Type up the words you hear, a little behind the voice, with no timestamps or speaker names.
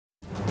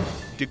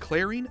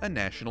declaring a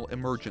national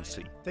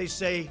emergency. They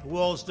say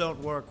walls don't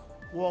work.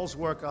 Walls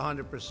work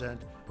 100%.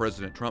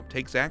 President Trump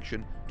takes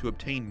action to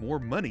obtain more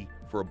money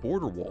for a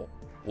border wall.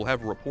 We'll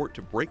have a report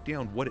to break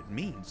down what it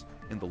means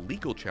and the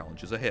legal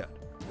challenges ahead.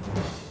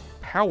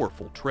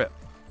 Powerful trip.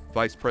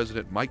 Vice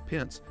President Mike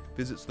Pence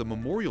visits the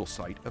memorial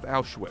site of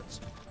Auschwitz.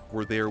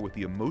 We're there with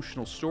the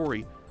emotional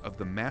story of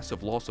the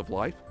massive loss of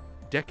life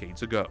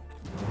decades ago.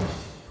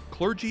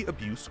 Clergy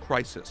abuse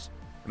crisis.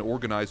 An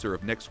organizer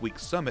of next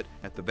week's summit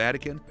at the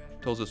Vatican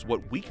tells us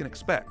what we can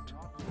expect.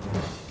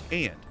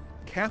 And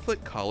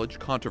Catholic college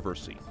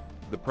controversy.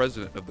 The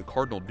president of the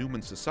Cardinal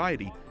Newman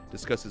Society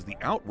discusses the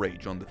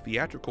outrage on the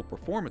theatrical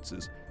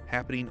performances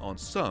happening on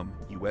some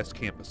U.S.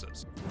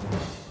 campuses.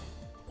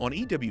 On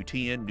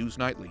EWTN News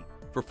Nightly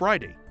for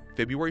Friday,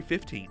 February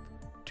 15th,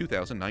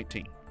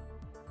 2019.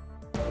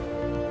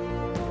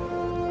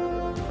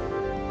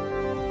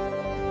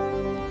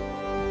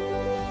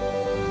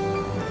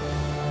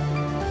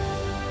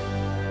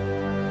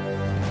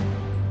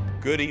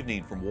 Good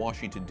evening from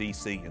Washington,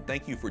 D.C., and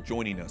thank you for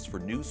joining us for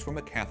News from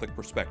a Catholic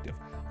Perspective.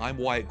 I'm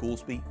Wyatt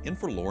Goolsby, in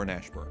for Lauren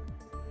Ashburn.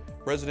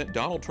 President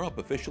Donald Trump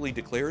officially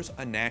declares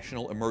a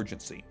national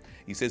emergency.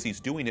 He says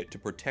he's doing it to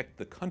protect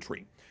the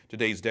country.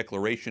 Today's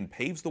declaration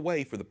paves the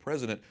way for the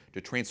president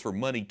to transfer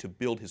money to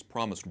build his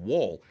promised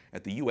wall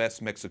at the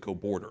U.S.-Mexico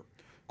border.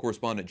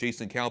 Correspondent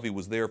Jason Calvi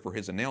was there for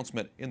his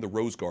announcement in the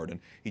Rose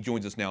Garden. He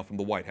joins us now from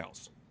the White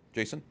House.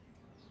 Jason?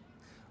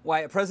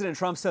 Wyatt, President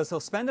Trump says he'll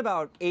spend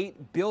about $8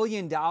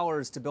 billion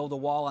to build a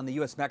wall on the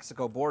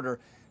U.S.-Mexico border.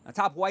 Now,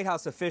 top White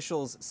House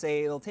officials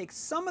say it'll take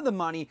some of the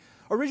money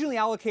originally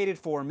allocated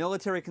for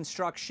military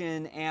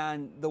construction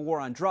and the war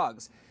on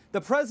drugs.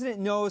 The president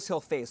knows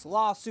he'll face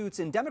lawsuits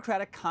and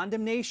Democratic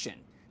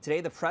condemnation.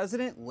 Today, the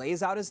president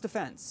lays out his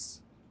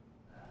defense.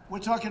 We're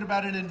talking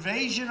about an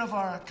invasion of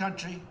our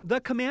country.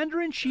 The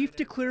commander-in-chief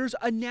declares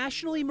a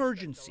national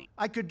emergency.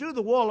 I could do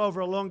the wall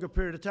over a longer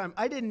period of time.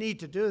 I didn't need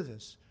to do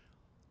this,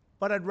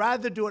 but I'd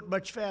rather do it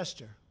much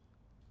faster.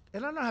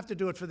 And I don't have to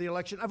do it for the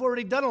election. I've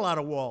already done a lot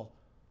of wall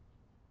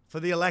for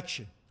the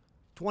election,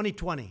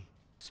 2020.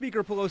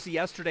 Speaker Pelosi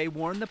yesterday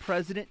warned the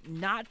president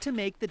not to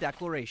make the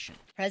declaration.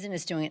 The president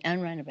is doing an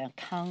unrun about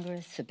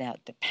Congress,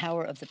 about the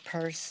power of the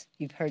purse.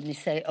 You've heard me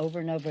say over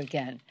and over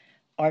again,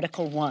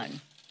 Article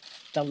 1,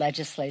 the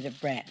legislative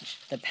branch,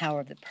 the power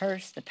of the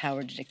purse, the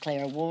power to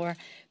declare war,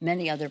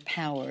 many other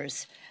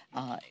powers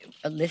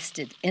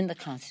listed in the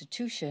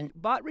Constitution.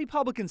 But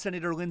Republican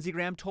Senator Lindsey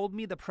Graham told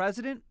me the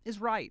president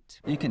is right.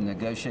 You can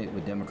negotiate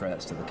with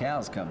Democrats till the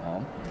cows come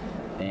home,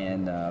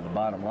 and the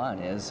bottom line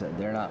is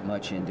they're not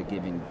much into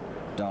giving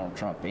Donald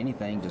Trump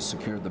anything to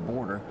secure the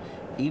border,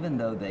 even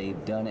though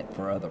they've done it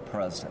for other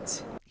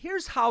presidents.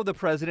 Here's how the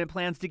president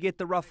plans to get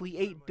the roughly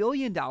 $8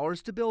 billion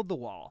to build the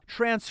wall,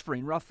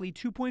 transferring roughly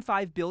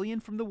 $2.5 billion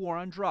from the war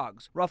on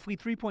drugs, roughly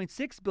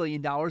 $3.6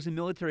 billion in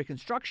military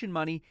construction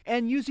money,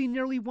 and using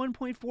nearly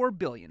 $1.4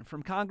 billion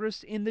from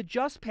Congress in the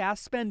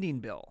just-passed spending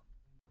bill.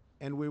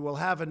 And we will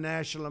have a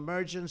national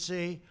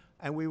emergency,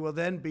 and we will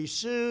then be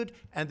sued,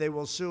 and they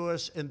will sue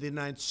us in the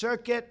Ninth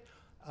Circuit,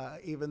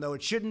 even though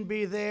it shouldn't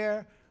be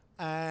there.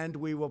 And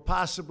we will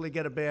possibly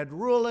get a bad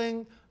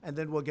ruling, and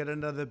then we'll get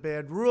another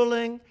bad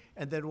ruling,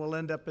 and then we'll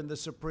end up in the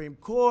Supreme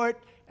Court,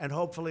 and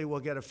hopefully we'll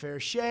get a fair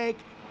shake.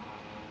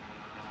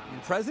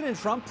 And President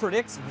Trump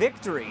predicts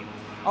victory.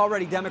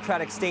 Already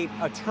Democratic state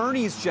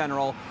attorneys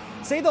general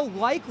say they'll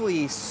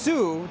likely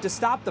sue to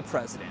stop the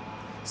president.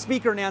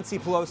 Speaker Nancy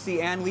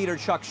Pelosi and leader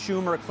Chuck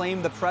Schumer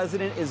claim the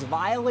president is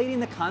violating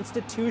the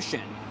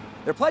Constitution.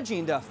 They're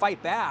pledging to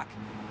fight back.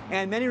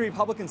 And many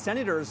Republican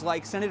senators,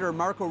 like Senator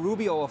Marco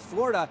Rubio of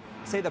Florida,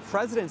 say the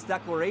president's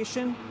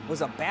declaration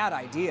was a bad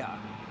idea.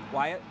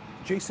 Wyatt?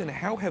 Jason,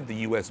 how have the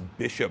U.S.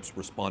 bishops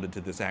responded to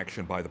this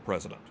action by the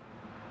president?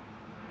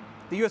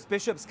 The U.S.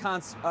 Bishops'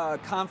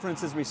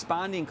 Conference is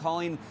responding,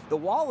 calling the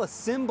wall a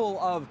symbol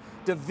of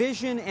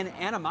division and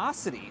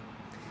animosity.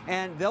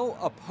 And they'll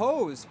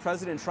oppose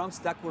President Trump's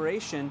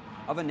declaration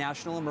of a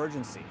national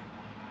emergency.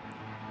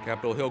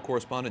 Capitol Hill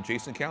correspondent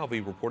Jason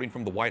Calvi reporting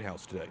from the White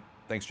House today.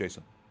 Thanks,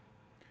 Jason.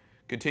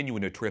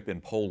 Continuing a trip in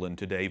Poland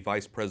today,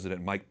 Vice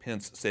President Mike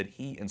Pence said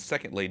he and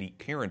Second Lady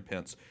Karen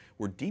Pence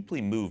were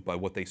deeply moved by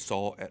what they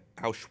saw at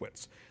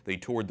Auschwitz. They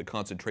toured the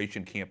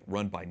concentration camp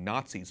run by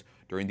Nazis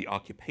during the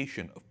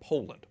occupation of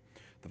Poland.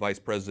 The vice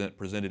president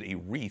presented a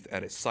wreath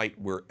at a site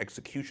where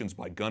executions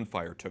by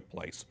gunfire took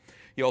place.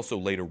 He also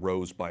laid a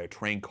rose by a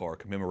train car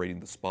commemorating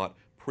the spot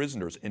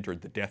prisoners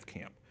entered the death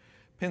camp.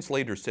 Pence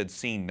later said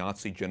seeing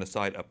Nazi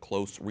genocide up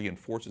close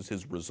reinforces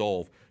his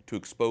resolve to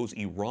expose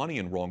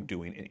Iranian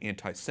wrongdoing and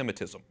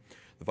anti-Semitism.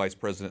 The vice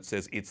president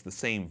says it's the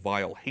same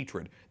vile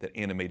hatred that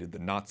animated the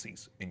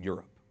Nazis in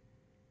Europe.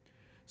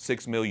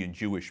 6 million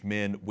Jewish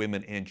men,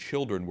 women, and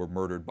children were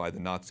murdered by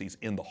the Nazis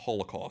in the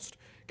Holocaust.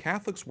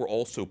 Catholics were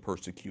also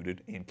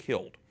persecuted and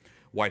killed.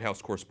 White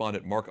House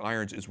correspondent Mark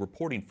Irons is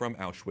reporting from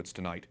Auschwitz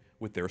tonight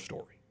with their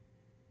story.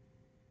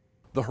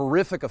 The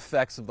horrific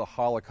effects of the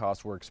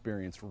Holocaust were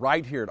experienced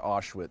right here at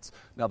Auschwitz.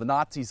 Now, the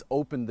Nazis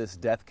opened this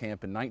death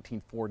camp in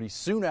 1940,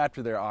 soon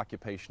after their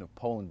occupation of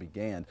Poland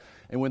began.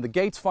 And when the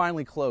gates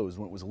finally closed,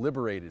 when it was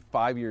liberated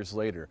 5 years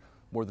later,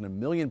 more than 1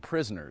 million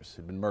prisoners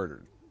had been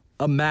murdered.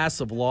 A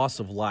massive loss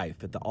of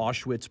life at the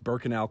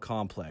Auschwitz-Birkenau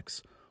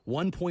complex.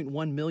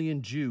 1.1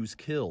 million Jews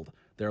killed,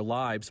 their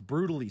lives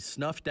brutally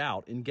snuffed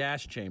out in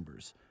gas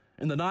chambers.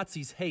 And the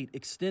Nazis' hate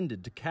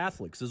extended to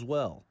Catholics as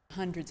well.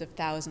 Hundreds of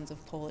thousands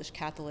of Polish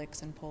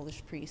Catholics and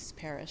Polish priests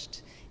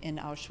perished in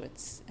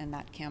Auschwitz and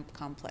that camp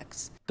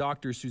complex.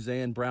 Dr.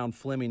 Suzanne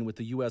Brown-Fleming with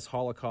the U.S.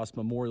 Holocaust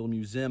Memorial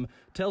Museum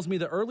tells me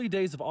the early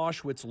days of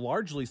Auschwitz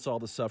largely saw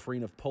the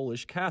suffering of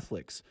Polish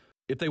Catholics.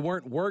 If they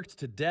weren't worked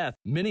to death,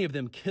 many of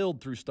them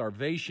killed through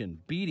starvation,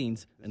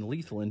 beatings, and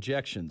lethal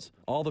injections.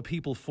 All the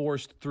people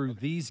forced through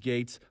these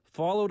gates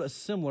followed a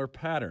similar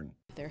pattern.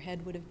 Their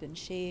head would have been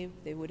shaved,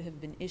 they would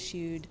have been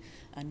issued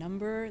a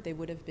number, they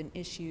would have been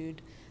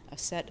issued a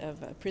set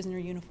of prisoner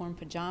uniform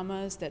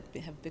pajamas that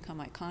have become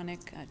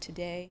iconic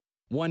today.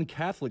 One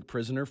Catholic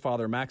prisoner,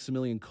 Father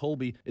Maximilian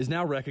Kolbe, is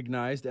now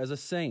recognized as a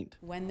saint.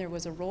 When there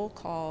was a roll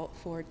call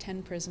for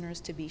 10 prisoners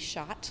to be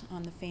shot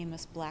on the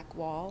famous Black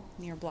Wall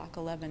near Block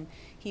 11,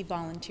 he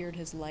volunteered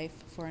his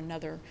life for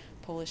another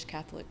Polish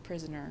Catholic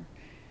prisoner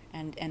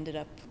and ended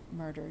up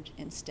murdered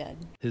instead.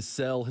 His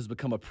cell has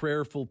become a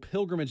prayerful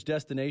pilgrimage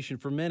destination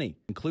for many,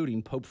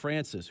 including Pope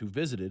Francis, who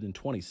visited in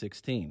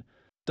 2016.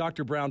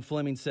 Dr.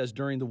 Brown-Fleming says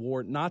during the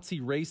war,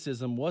 Nazi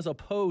racism was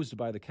opposed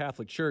by the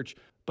Catholic Church,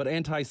 but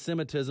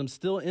anti-Semitism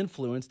still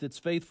influenced its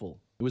faithful.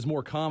 It was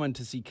more common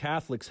to see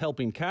Catholics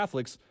helping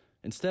Catholics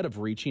instead of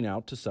reaching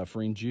out to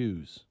suffering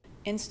Jews.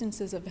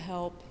 Instances of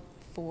help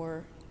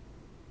for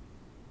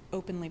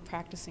openly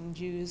practicing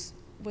Jews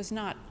was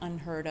not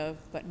unheard of,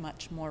 but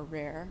much more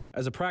rare.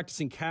 As a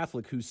practicing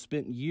Catholic who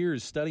spent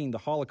years studying the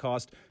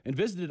Holocaust and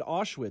visited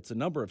Auschwitz a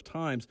number of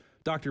times,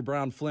 Dr.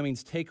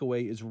 Brown-Fleming's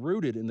takeaway is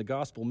rooted in the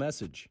gospel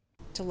message.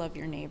 To love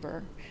your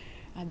neighbor,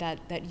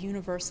 that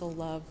universal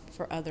love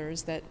for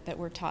others that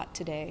we're taught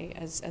today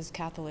as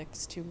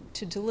Catholics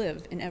to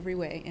live in every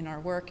way, in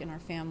our work, in our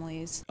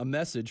families. A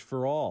message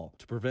for all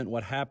to prevent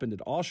what happened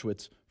at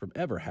Auschwitz from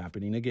ever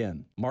happening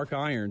again. Mark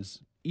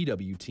Irons,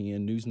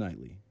 EWTN News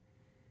Nightly.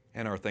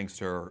 And our thanks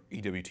to our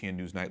EWTN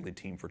News Nightly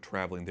team for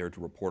traveling there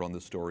to report on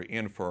this story,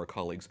 and for our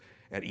colleagues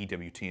at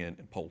EWTN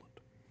in Poland.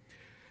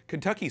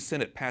 Kentucky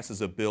Senate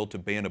passes a bill to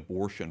ban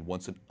abortion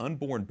once an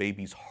unborn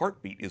baby's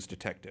heartbeat is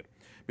detected.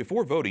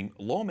 Before voting,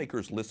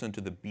 lawmakers listen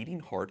to the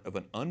beating heart of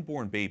an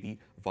unborn baby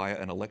via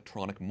an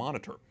electronic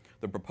monitor.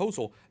 The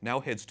proposal now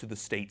heads to the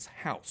state's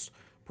House.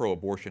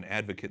 Pro-abortion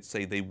advocates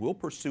say they will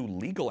pursue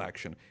legal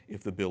action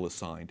if the bill is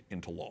signed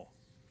into law.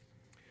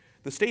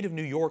 The state of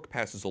New York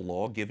passes a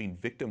law giving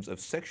victims of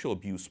sexual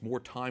abuse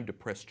more time to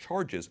press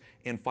charges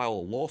and file a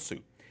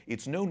lawsuit.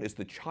 It's known as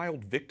the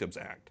Child Victims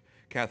Act.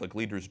 Catholic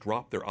leaders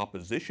dropped their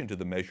opposition to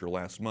the measure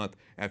last month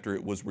after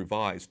it was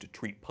revised to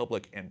treat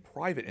public and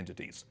private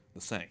entities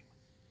the same.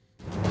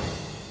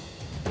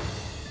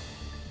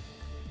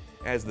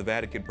 As the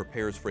Vatican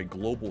prepares for a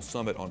global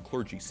summit on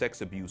clergy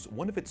sex abuse,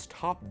 one of its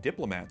top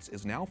diplomats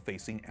is now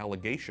facing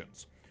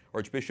allegations.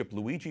 Archbishop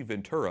Luigi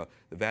Ventura,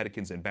 the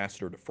Vatican's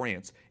ambassador to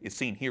France, is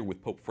seen here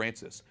with Pope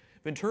Francis.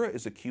 Ventura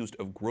is accused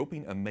of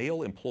groping a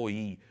male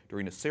employee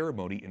during a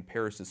ceremony in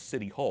Paris's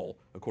City Hall,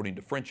 according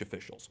to French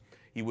officials.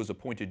 He was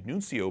appointed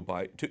nuncio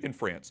in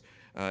France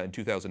in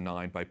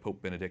 2009 by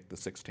Pope Benedict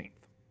XVI.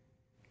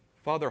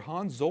 Father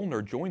Hans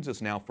Zollner joins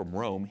us now from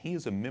Rome. He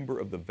is a member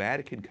of the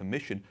Vatican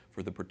Commission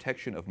for the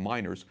Protection of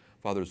Minors.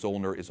 Father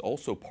Zollner is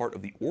also part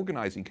of the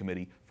organizing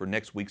committee for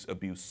next week's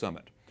Abuse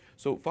Summit.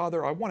 So,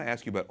 Father, I want to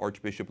ask you about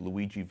Archbishop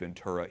Luigi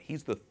Ventura.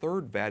 He's the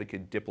third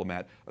Vatican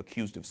diplomat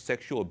accused of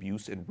sexual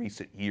abuse in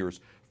recent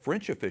years.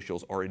 French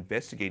officials are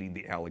investigating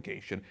the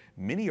allegation.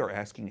 Many are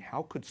asking,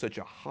 how could such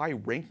a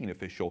high-ranking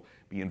official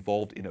be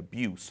involved in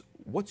abuse?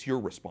 What's your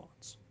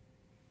response?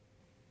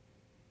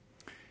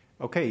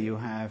 Okay, you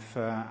have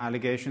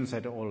allegations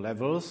at all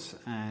levels,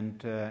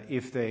 and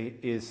if there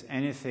is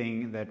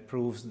anything that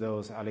proves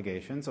those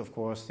allegations, of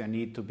course, there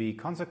need to be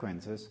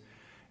consequences.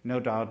 No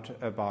doubt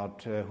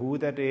about who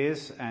that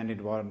is and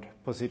in what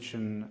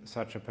position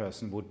such a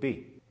person would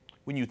be.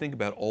 When you think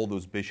about all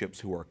those bishops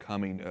who are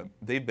coming,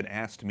 they've been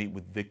asked to meet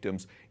with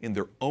victims in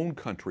their own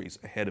countries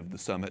ahead of the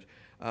summit.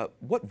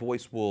 What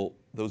voice will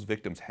those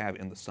victims have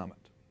in the summit?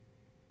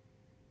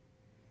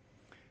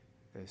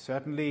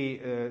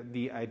 Certainly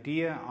the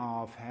idea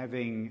of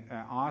having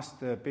asked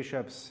the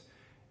bishops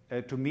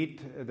to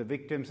meet the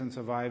victims and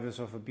survivors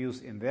of abuse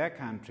in their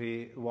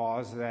country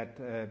was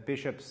that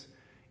bishops,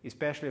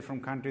 especially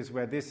from countries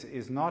where this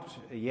is not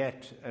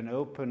yet an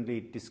openly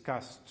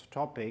discussed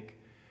topic,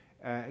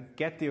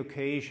 get the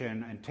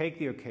occasion and take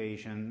the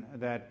occasion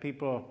that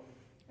people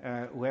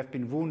who have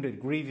been wounded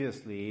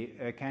grievously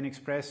can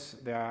express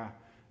their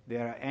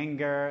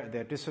anger,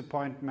 their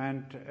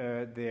disappointment,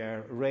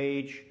 their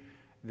rage,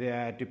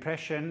 their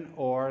depression,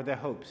 or their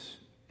hopes.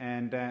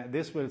 And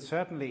this will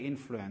certainly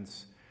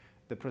influence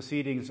the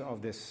proceedings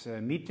of this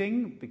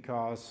meeting,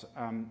 because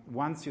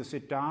once you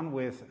sit down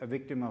with a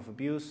victim of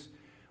abuse,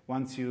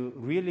 once you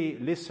really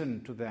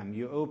listen to them,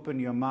 you open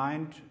your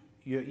mind,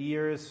 your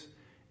ears,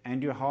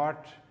 and your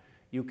heart,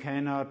 you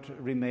cannot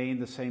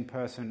remain the same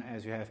person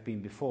as you have been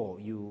before.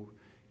 You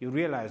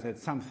realize that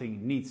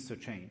something needs to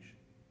change.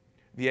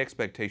 The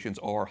expectations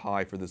are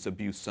high for this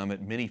abuse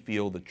summit. Many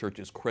feel the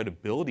church's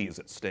credibility is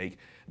at stake.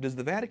 Does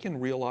the Vatican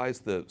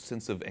realize the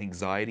sense of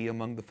anxiety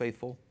among the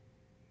faithful?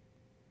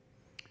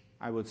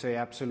 I would say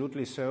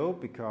absolutely so,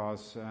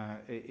 because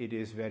it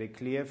is very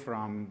clear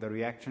from the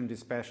reaction,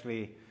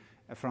 especially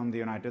from the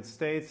United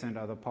States and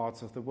other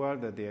parts of the world,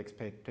 that the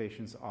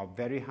expectations are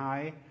very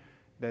high,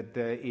 that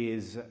there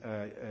is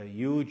a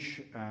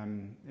huge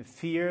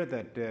fear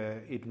that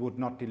it would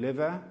not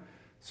deliver.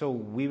 So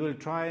we will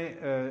try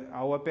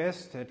our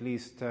best. At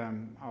least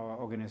our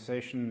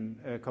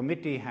organization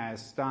committee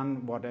has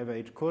done whatever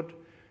it could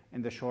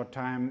in the short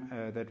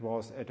time that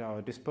was at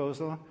our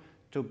disposal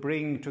to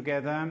bring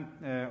together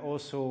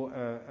also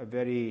a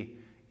very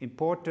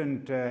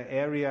important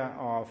area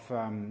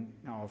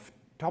of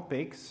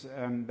topics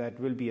that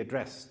will be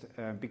addressed,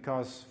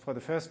 because for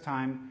the first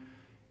time,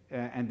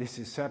 and this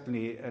is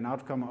certainly an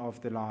outcome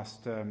of the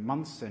last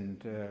months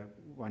and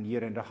 1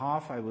 year and a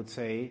half, I would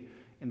say,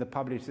 in the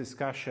public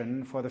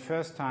discussion, for the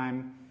first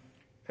time,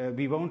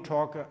 we won't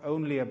talk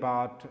only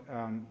about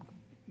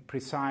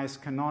precise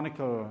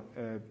canonical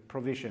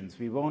provisions.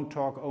 We won't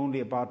talk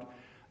only about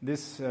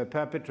this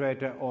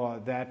perpetrator or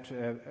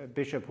that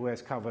bishop who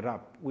has covered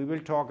up. We will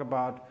talk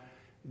about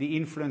the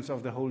influence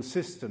of the whole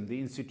system, the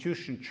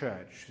institution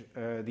church,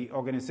 the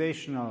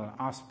organizational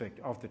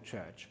aspect of the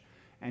church,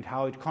 and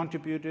how it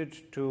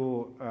contributed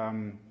to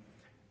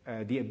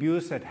the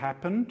abuse that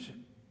happened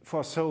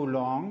for so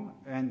long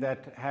and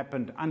that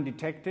happened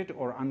undetected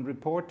or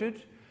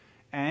unreported,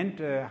 and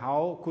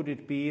how could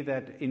it be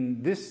that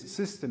in this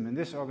system, in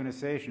this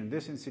organization,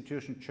 this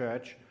institution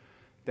church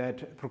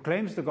that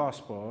proclaims the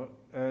gospel,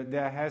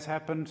 there has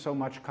happened so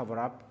much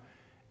cover-up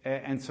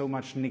and so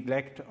much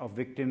neglect of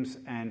victims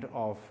and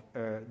of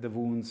the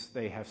wounds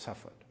they have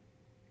suffered.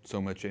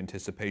 So much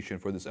anticipation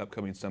for this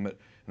upcoming summit,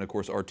 and of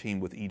course our team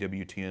with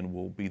EWTN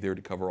will be there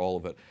to cover all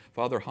of it.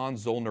 Father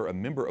Hans Zollner, a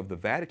member of the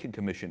Vatican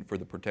Commission for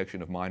the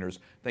Protection of Minors,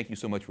 thank you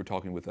so much for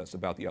talking with us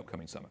about the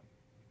upcoming summit.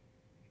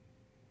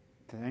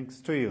 Thanks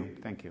to you.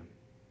 Thank you.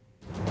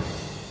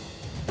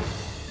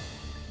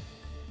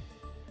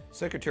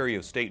 Secretary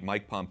of State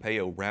Mike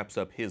Pompeo wraps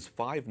up his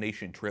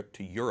 5-nation trip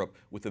to Europe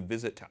with a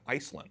visit to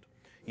Iceland.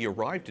 He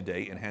arrived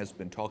today and has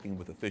been talking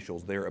with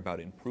officials there about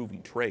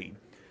improving trade.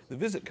 The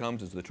visit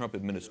comes as the Trump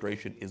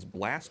administration is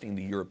blasting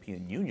the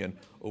European Union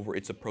over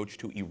its approach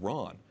to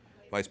Iran.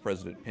 Vice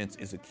President Pence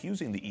is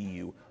accusing the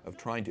EU of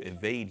trying to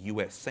evade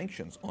U.S.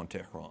 sanctions on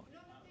Tehran.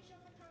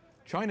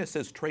 China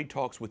says trade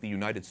talks with the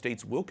United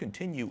States will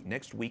continue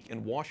next week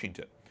in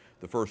Washington.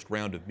 The first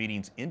round of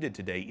meetings ended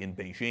today in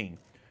Beijing.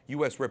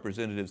 U.S.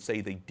 representatives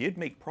say they did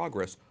make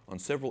progress on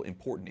several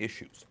important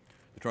issues.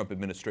 The Trump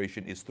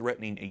administration is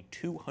threatening a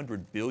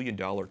 $200 billion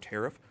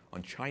tariff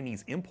on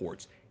Chinese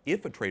imports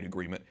if a trade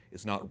agreement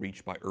is not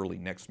reached by early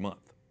next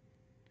month.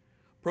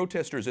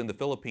 Protesters in the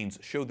Philippines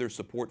showed their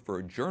support for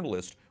a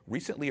journalist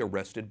recently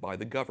arrested by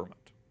the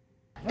government.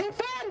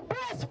 Defend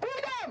press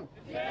freedom!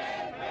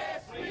 Defend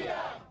press freedom!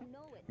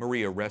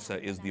 Maria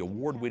Ressa is the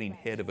award-winning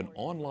head of an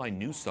online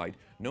news site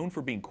known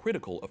for being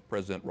critical of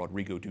President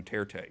Rodrigo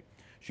Duterte.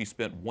 She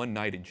spent one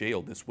night in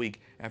jail this week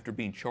after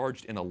being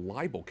charged in a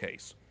libel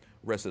case.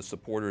 Ressa's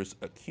supporters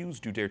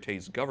accused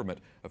Duterte's government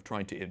of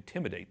trying to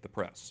intimidate the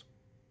press.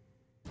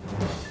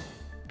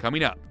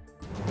 Coming up,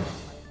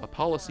 a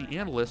policy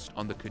analyst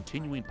on the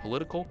continuing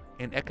political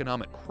and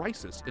economic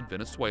crisis in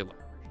Venezuela.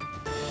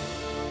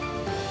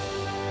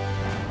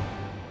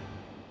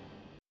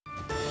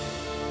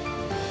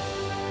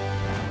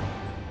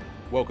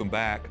 Welcome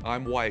back.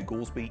 I'm Wyatt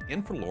Goolsby,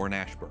 in for Lauren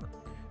Ashburn.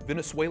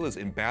 Venezuela's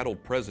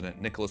embattled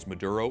president, Nicolas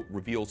Maduro,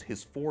 reveals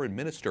his foreign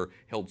minister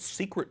held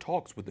secret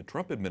talks with the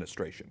Trump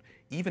administration,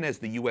 even as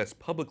the U.S.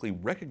 publicly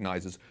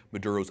recognizes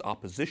Maduro's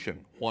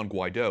opposition, Juan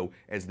Guaidó,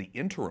 as the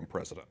interim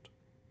president.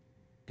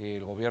 El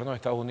gobierno de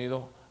Estados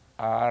Unidos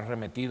ha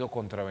arremetido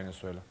contra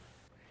Venezuela.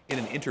 In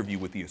an interview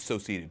with the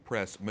Associated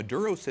Press,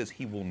 Maduro says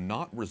he will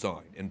not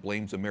resign and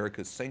blames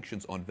America's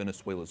sanctions on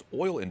Venezuela's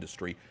oil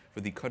industry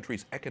for the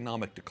country's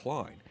economic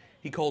decline.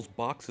 He calls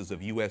boxes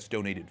of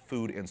U.S.-donated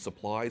food and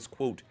supplies,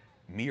 quote,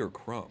 mere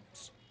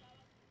crumbs.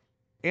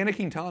 Ana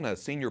Quintana,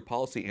 senior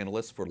policy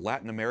analyst for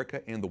Latin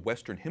America and the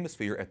Western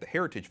Hemisphere at the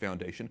Heritage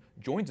Foundation,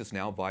 joins us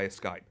now via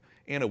Skype.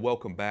 Anna,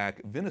 welcome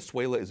back.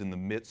 Venezuela is in the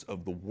midst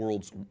of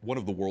one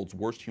of the world's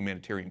worst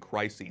humanitarian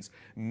crises.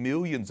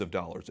 Millions of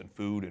dollars in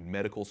food and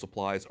medical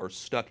supplies are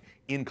stuck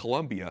in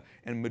Colombia,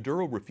 and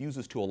Maduro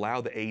refuses to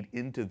allow the aid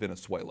into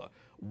Venezuela.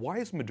 Why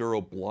is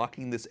Maduro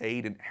blocking this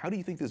aid, and how do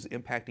you think this is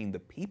impacting the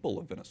people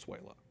of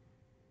Venezuela?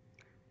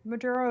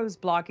 Maduro's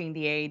blocking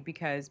the aid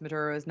because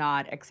Maduro is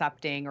not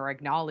accepting or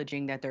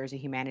acknowledging that there's a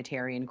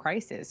humanitarian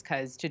crisis.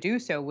 Because to do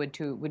so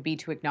would be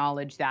to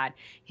acknowledge that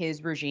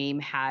his regime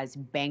has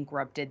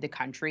bankrupted the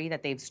country,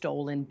 that they've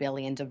stolen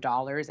billions of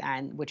dollars,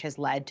 and which has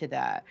led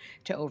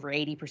to over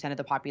 80% of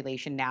the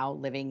population now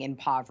living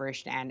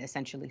impoverished and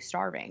essentially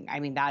starving. I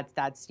mean,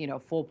 that's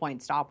full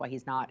point stop why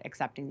he's not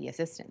accepting the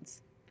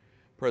assistance.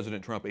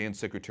 President Trump and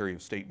Secretary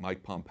of State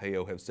Mike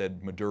Pompeo have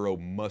said Maduro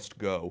must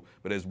go,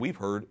 but as we've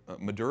heard,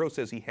 Maduro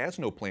says he has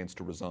no plans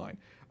to resign.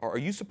 Are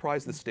you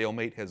surprised the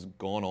stalemate has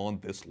gone on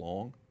this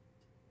long?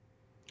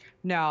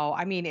 No,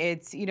 I mean,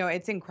 it's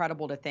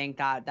incredible to think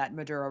that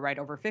Maduro, right,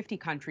 over 50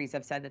 countries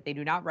have said that they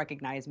do not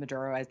recognize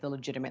Maduro as the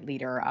legitimate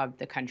leader of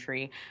the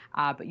country.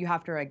 But you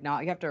have to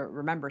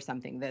remember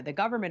something. The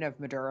government of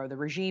Maduro, the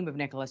regime of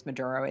Nicolas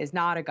Maduro, is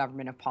not a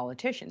government of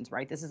politicians,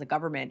 right? This is a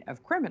government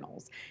of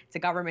criminals. It's a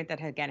government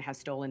that, again, has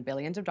stolen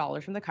billions of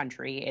dollars from the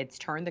country. It's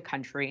turned the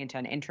country into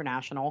an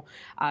international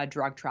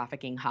drug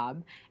trafficking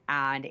hub.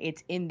 And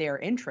it's in their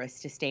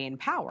interest to stay in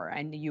power.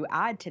 And you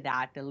add to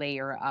that the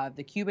layer of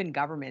the Cuban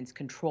government's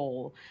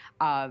control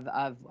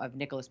of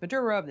Nicolas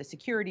Maduro, of the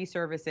security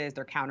services,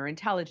 their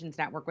counterintelligence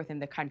network within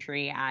the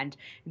country, and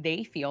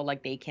they feel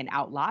like they can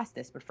outlast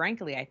this. But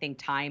frankly, I think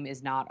time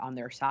is not on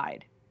their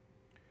side.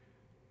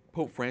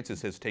 Pope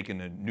Francis has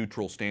taken a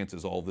neutral stance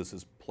as all this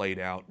has played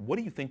out. What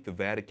do you think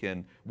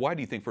why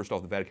do you think, first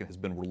off, the Vatican has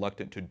been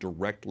reluctant to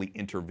directly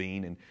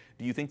intervene? And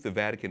do you think the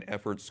Vatican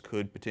efforts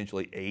could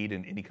potentially aid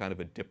in any kind of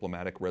a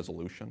diplomatic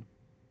resolution?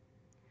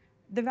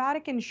 The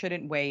Vatican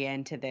shouldn't weigh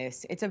into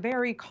this. It's a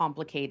very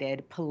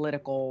complicated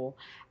political,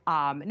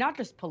 not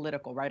just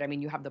political, right? I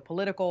mean, you have the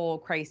political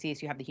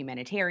crisis, you have the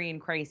humanitarian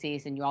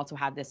crisis, and you also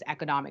have this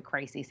economic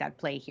crisis at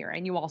play here.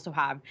 And you also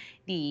have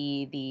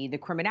the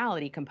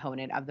criminality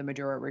component of the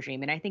Maduro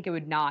regime. And I think it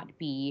would not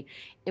be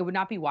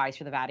wise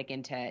for the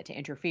Vatican to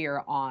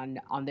interfere on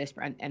this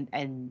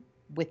and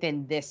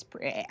within this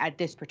at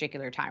this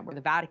particular time. Where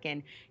the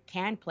Vatican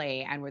can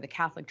play and where the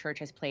Catholic Church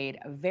has played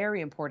a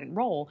very important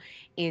role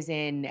is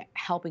in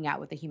helping out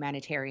with the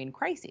humanitarian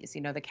crises.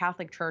 The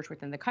Catholic Church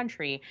within the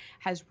country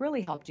has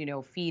really helped,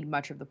 feed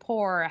much of the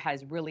poor,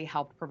 has really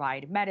helped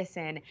provide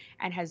medicine,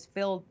 and has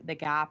filled the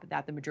gap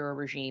that the Maduro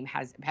regime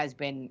has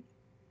been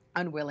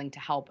unwilling to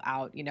help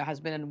out,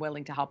 has been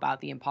unwilling to help out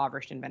the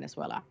impoverished in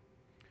Venezuela.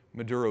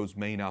 Maduro's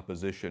main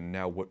opposition,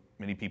 now what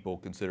many people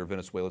consider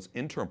Venezuela's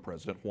interim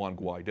president, Juan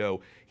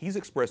Guaido, he's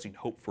expressing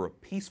hope for a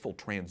peaceful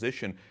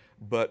transition,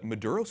 but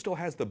Maduro still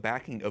has the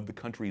backing of the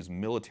country's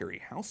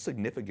military. How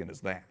significant is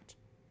that?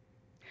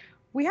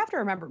 We have to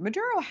remember,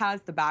 Maduro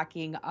has the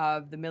backing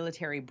of the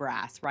military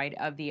brass, right,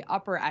 of the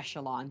upper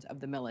echelons of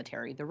the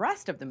military. The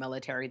rest of the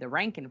military, the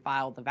rank and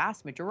file, the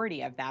vast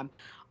majority of them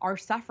are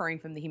suffering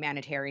from the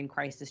humanitarian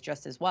crisis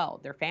just as well.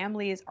 Their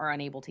families are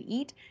unable to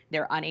eat.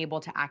 They're unable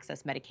to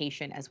access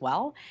medication as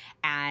well.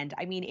 And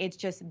I mean, it's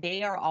just,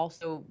 they are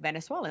also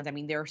Venezuelans. I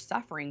mean, they're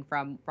suffering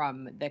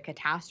from the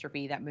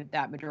catastrophe that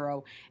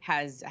Maduro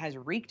has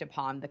wreaked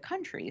upon the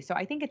country. So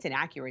I think it's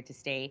inaccurate to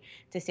say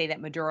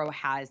that Maduro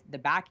has the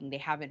backing. They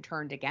haven't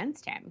turned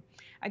against him.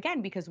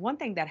 Again, because one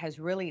thing that has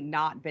really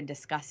not been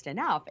discussed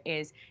enough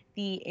is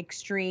the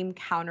extreme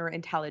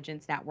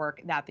counterintelligence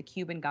network that the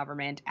Cuban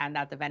government and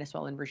that the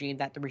Venezuelan regime,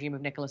 that the regime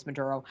of Nicolas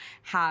Maduro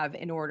have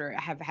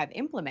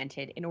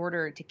implemented in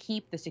order to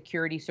keep the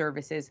security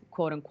services,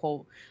 quote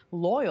unquote,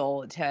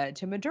 loyal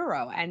to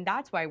Maduro. And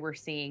that's why we're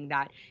seeing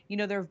that,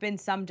 there have been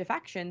some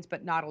defections,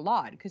 but not a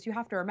lot, because you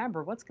have to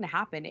remember what's going to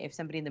happen if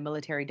somebody in the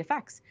military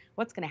defects.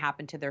 What's going to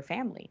happen to their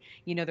family?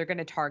 They're going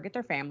to target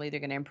their family. They're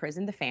going to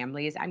imprison the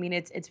families. I mean,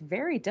 it's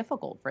very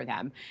difficult for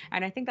them.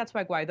 And I think that's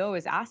why Guaido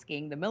is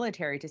asking the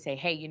military to say,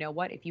 hey, you know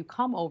what, if you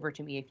come over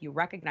to me, if you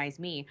recognize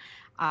me,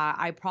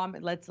 I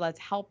promise, let's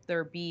help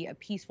there be a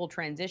peaceful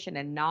transition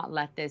and not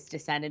let this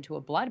descend into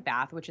a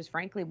bloodbath, which is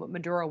frankly what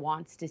Maduro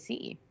wants to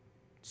see.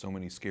 So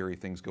many scary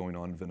things going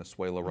on in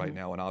Venezuela right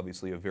now, and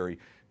obviously a very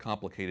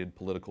complicated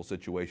political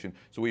situation.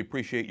 So we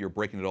appreciate your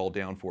breaking it all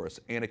down for us.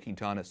 Anna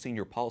Quintana,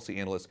 Senior Policy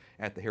Analyst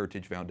at the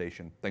Heritage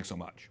Foundation. Thanks so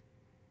much.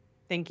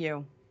 Thank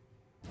you.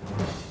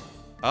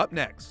 Up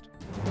next,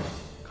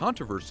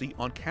 controversy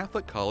on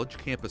Catholic college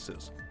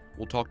campuses.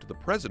 We'll talk to the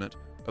president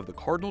of the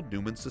Cardinal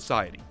Newman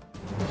Society.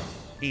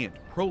 And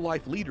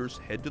pro-life leaders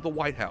head to the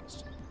White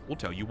House. We'll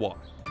tell you why.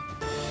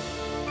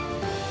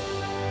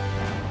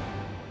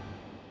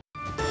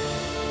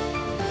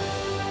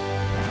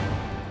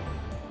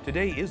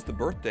 Today is the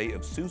birthday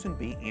of Susan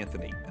B.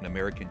 Anthony, an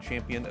American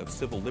champion of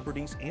civil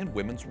liberties and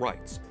women's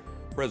rights.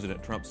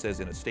 President Trump says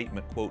in a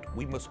statement, quote,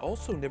 "We must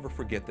also never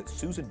forget that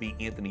Susan B.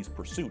 Anthony's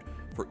pursuit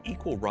for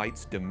equal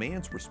rights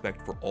demands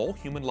respect for all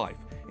human life,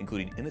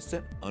 including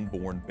innocent,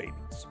 unborn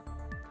babies."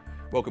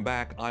 Welcome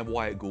back. I'm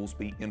Wyatt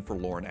Goolsby, in for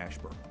Lauren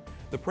Ashburn.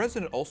 The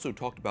president also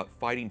talked about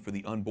fighting for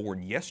the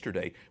unborn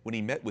yesterday when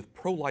he met with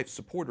pro-life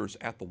supporters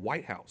at the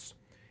White House.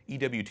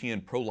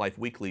 EWTN Pro-Life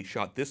Weekly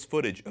shot this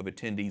footage of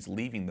attendees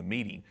leaving the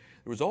meeting.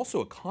 There was also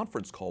a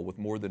conference call with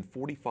more than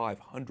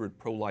 4,500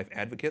 pro-life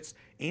advocates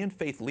and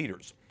faith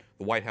leaders.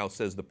 The White House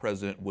says the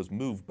president was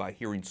moved by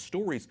hearing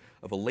stories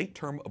of a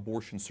late-term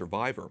abortion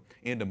survivor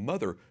and a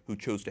mother who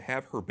chose to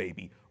have her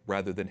baby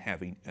rather than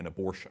having an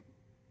abortion.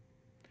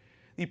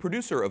 The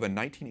producer of a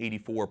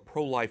 1984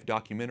 pro-life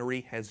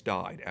documentary has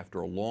died after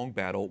a long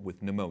battle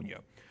with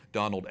pneumonia.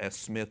 Donald S.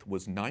 Smith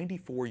was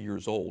 94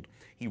 years old.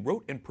 He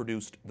wrote and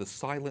produced The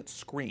Silent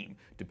Scream,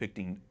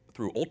 depicting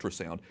through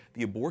ultrasound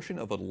the abortion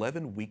of an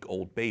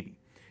 11-week-old baby.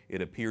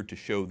 It appeared to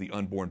show the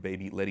unborn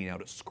baby letting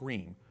out a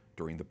scream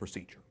during the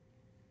procedure.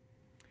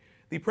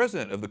 The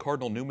president of the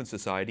Cardinal Newman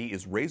Society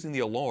is raising the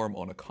alarm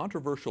on a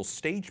controversial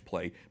stage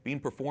play being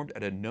performed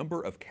at a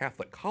number of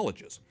Catholic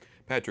colleges.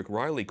 Patrick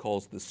Riley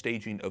calls the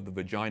staging of the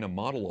vagina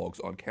monologues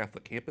on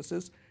Catholic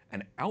campuses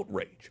an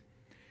outrage.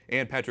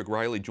 And Patrick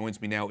Riley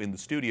joins me now in the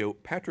studio.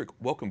 Patrick,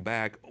 welcome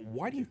back.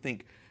 Why do you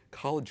think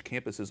college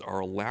campuses are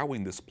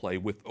allowing this play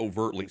with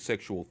overtly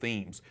sexual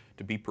themes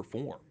to be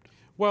performed?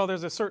 Well,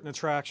 there's a certain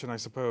attraction, I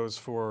suppose,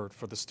 for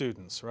the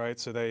students, right?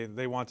 So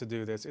they want to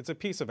do this. It's a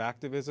piece of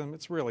activism.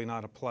 It's really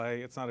not a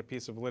play. It's not a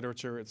piece of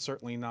literature. It's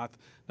certainly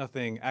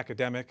nothing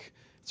academic.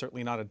 It's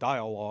certainly not a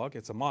dialogue.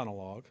 It's a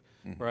monologue,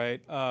 right?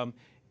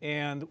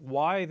 And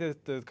why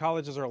the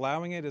colleges are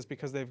allowing it is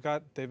because they've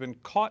been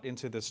caught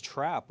into this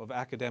trap of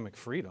academic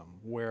freedom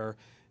where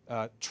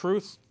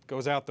truth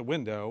goes out the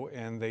window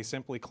and they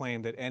simply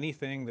claim that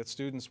anything that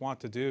students want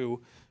to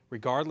do,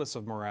 regardless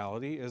of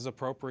morality, is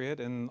appropriate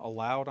and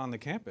allowed on the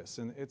campus.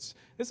 And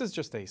this is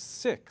just a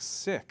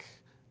sick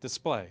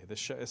display,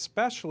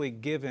 especially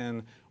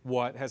given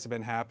what has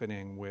been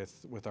happening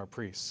with our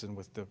priests and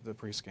with the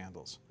priest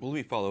scandals. Well, let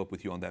me follow up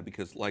with you on that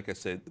because, like I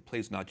said, the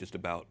play's not just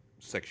about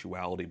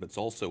sexuality, but it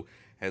also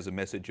has a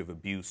message of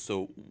abuse.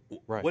 So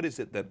what is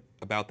it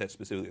about that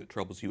specifically that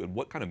troubles you, and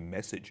what kind of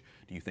message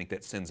do you think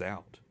that sends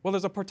out? Well,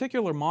 there's a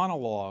particular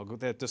monologue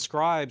that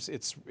describes,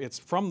 it's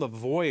from the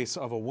voice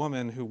of a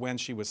woman who, when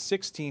she was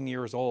 16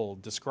 years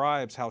old,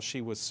 describes how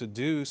she was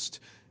seduced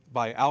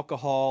by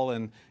alcohol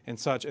and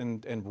such,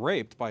 and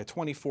raped by a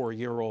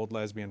 24-year-old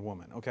lesbian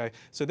woman, okay?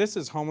 So this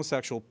is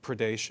homosexual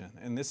predation,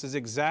 and this is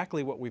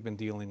exactly what we've been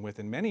dealing with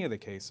in many of the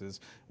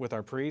cases with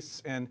our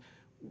priests, and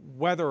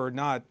whether or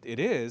not it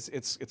is,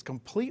 it's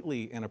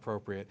completely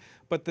inappropriate.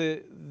 But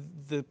the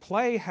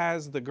play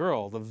has the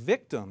girl, the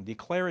victim,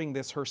 declaring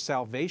this her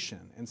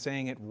salvation and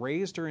saying it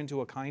raised her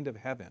into a kind of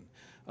heaven.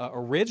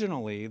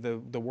 Originally,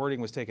 the wording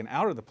was taken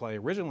out of the play.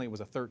 Originally, it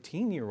was a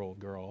 13-year-old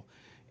girl,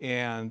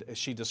 and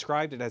she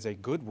described it as a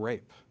good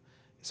rape.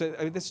 So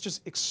I mean, this is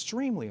just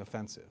extremely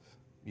offensive.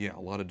 Yeah,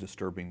 a lot of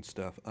disturbing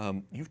stuff.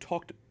 We've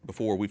talked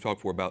before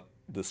about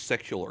the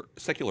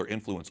secular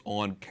influence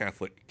on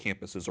Catholic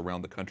campuses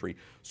around the country.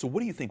 So what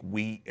do you think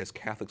we as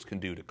Catholics can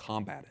do to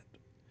combat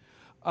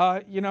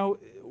it? You know,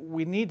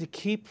 we need to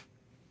keep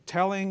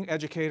telling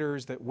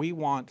educators that we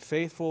want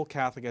faithful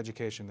Catholic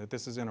education, that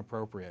this is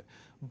inappropriate.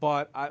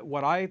 But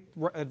what I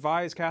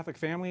advise Catholic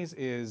families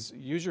is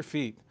use your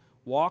feet.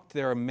 Walk.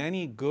 There are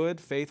many good,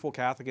 faithful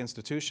Catholic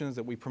institutions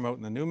that we promote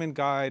in the Newman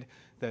Guide,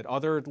 that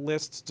other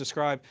lists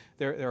describe.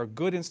 There are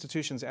good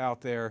institutions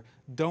out there.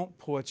 Don't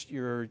put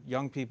your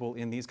young people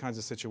in these kinds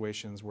of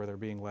situations where they're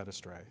being led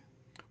astray.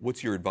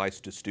 What's your advice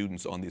to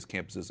students on these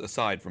campuses,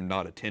 aside from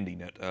not attending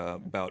it,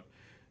 about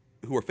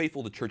who are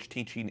faithful to church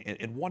teaching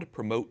and want to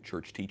promote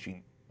church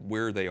teaching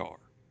where they are?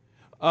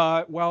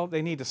 Well,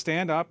 they need to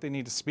stand up. They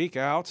need to speak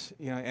out.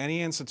 You know,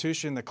 any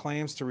institution that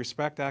claims to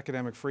respect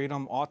academic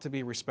freedom ought to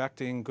be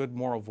respecting good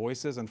moral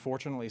voices.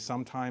 Unfortunately,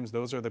 sometimes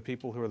those are the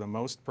people who are the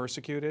most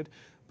persecuted.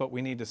 But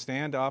we need to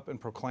stand up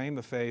and proclaim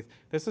the faith.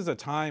 This is a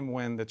time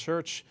when the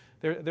church,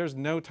 there's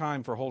no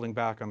time for holding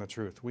back on the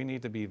truth. We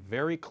need to be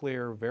very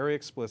clear, very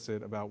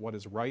explicit about what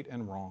is right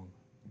and wrong.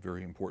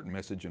 Very important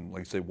message, and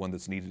like I say, one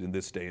that's needed in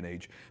this day and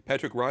age.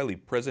 Patrick Riley,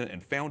 president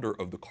and founder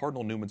of the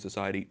Cardinal Newman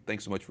Society,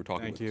 thanks so much for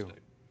talking with us today.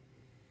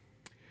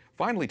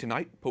 Finally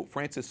tonight, Pope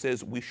Francis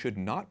says we should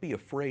not be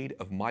afraid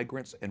of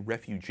migrants and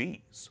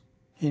refugees.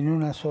 In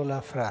una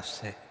sola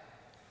frase,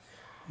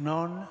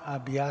 non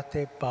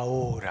abbiate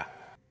paura.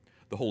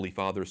 The Holy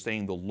Father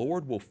saying the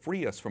Lord will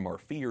free us from our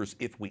fears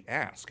if we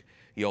ask.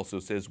 He also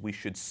says we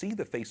should see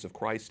the face of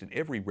Christ in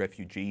every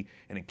refugee,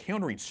 and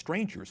encountering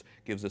strangers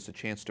gives us a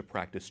chance to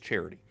practice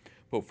charity.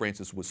 Pope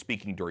Francis was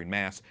speaking during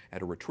Mass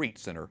at a retreat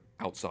center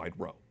outside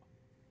Rome.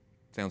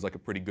 Sounds like a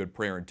pretty good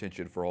prayer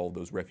intention for all of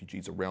those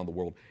refugees around the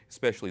world,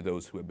 especially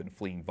those who have been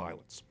fleeing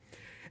violence.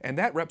 And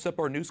that wraps up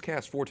our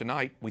newscast for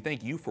tonight. We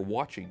thank you for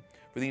watching.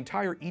 For the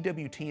entire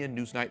EWTN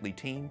News Nightly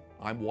team,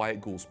 I'm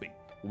Wyatt Goolsby.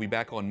 We'll be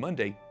back on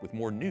Monday with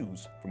more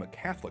news from a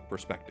Catholic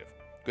perspective.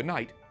 Good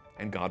night,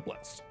 and God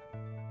bless.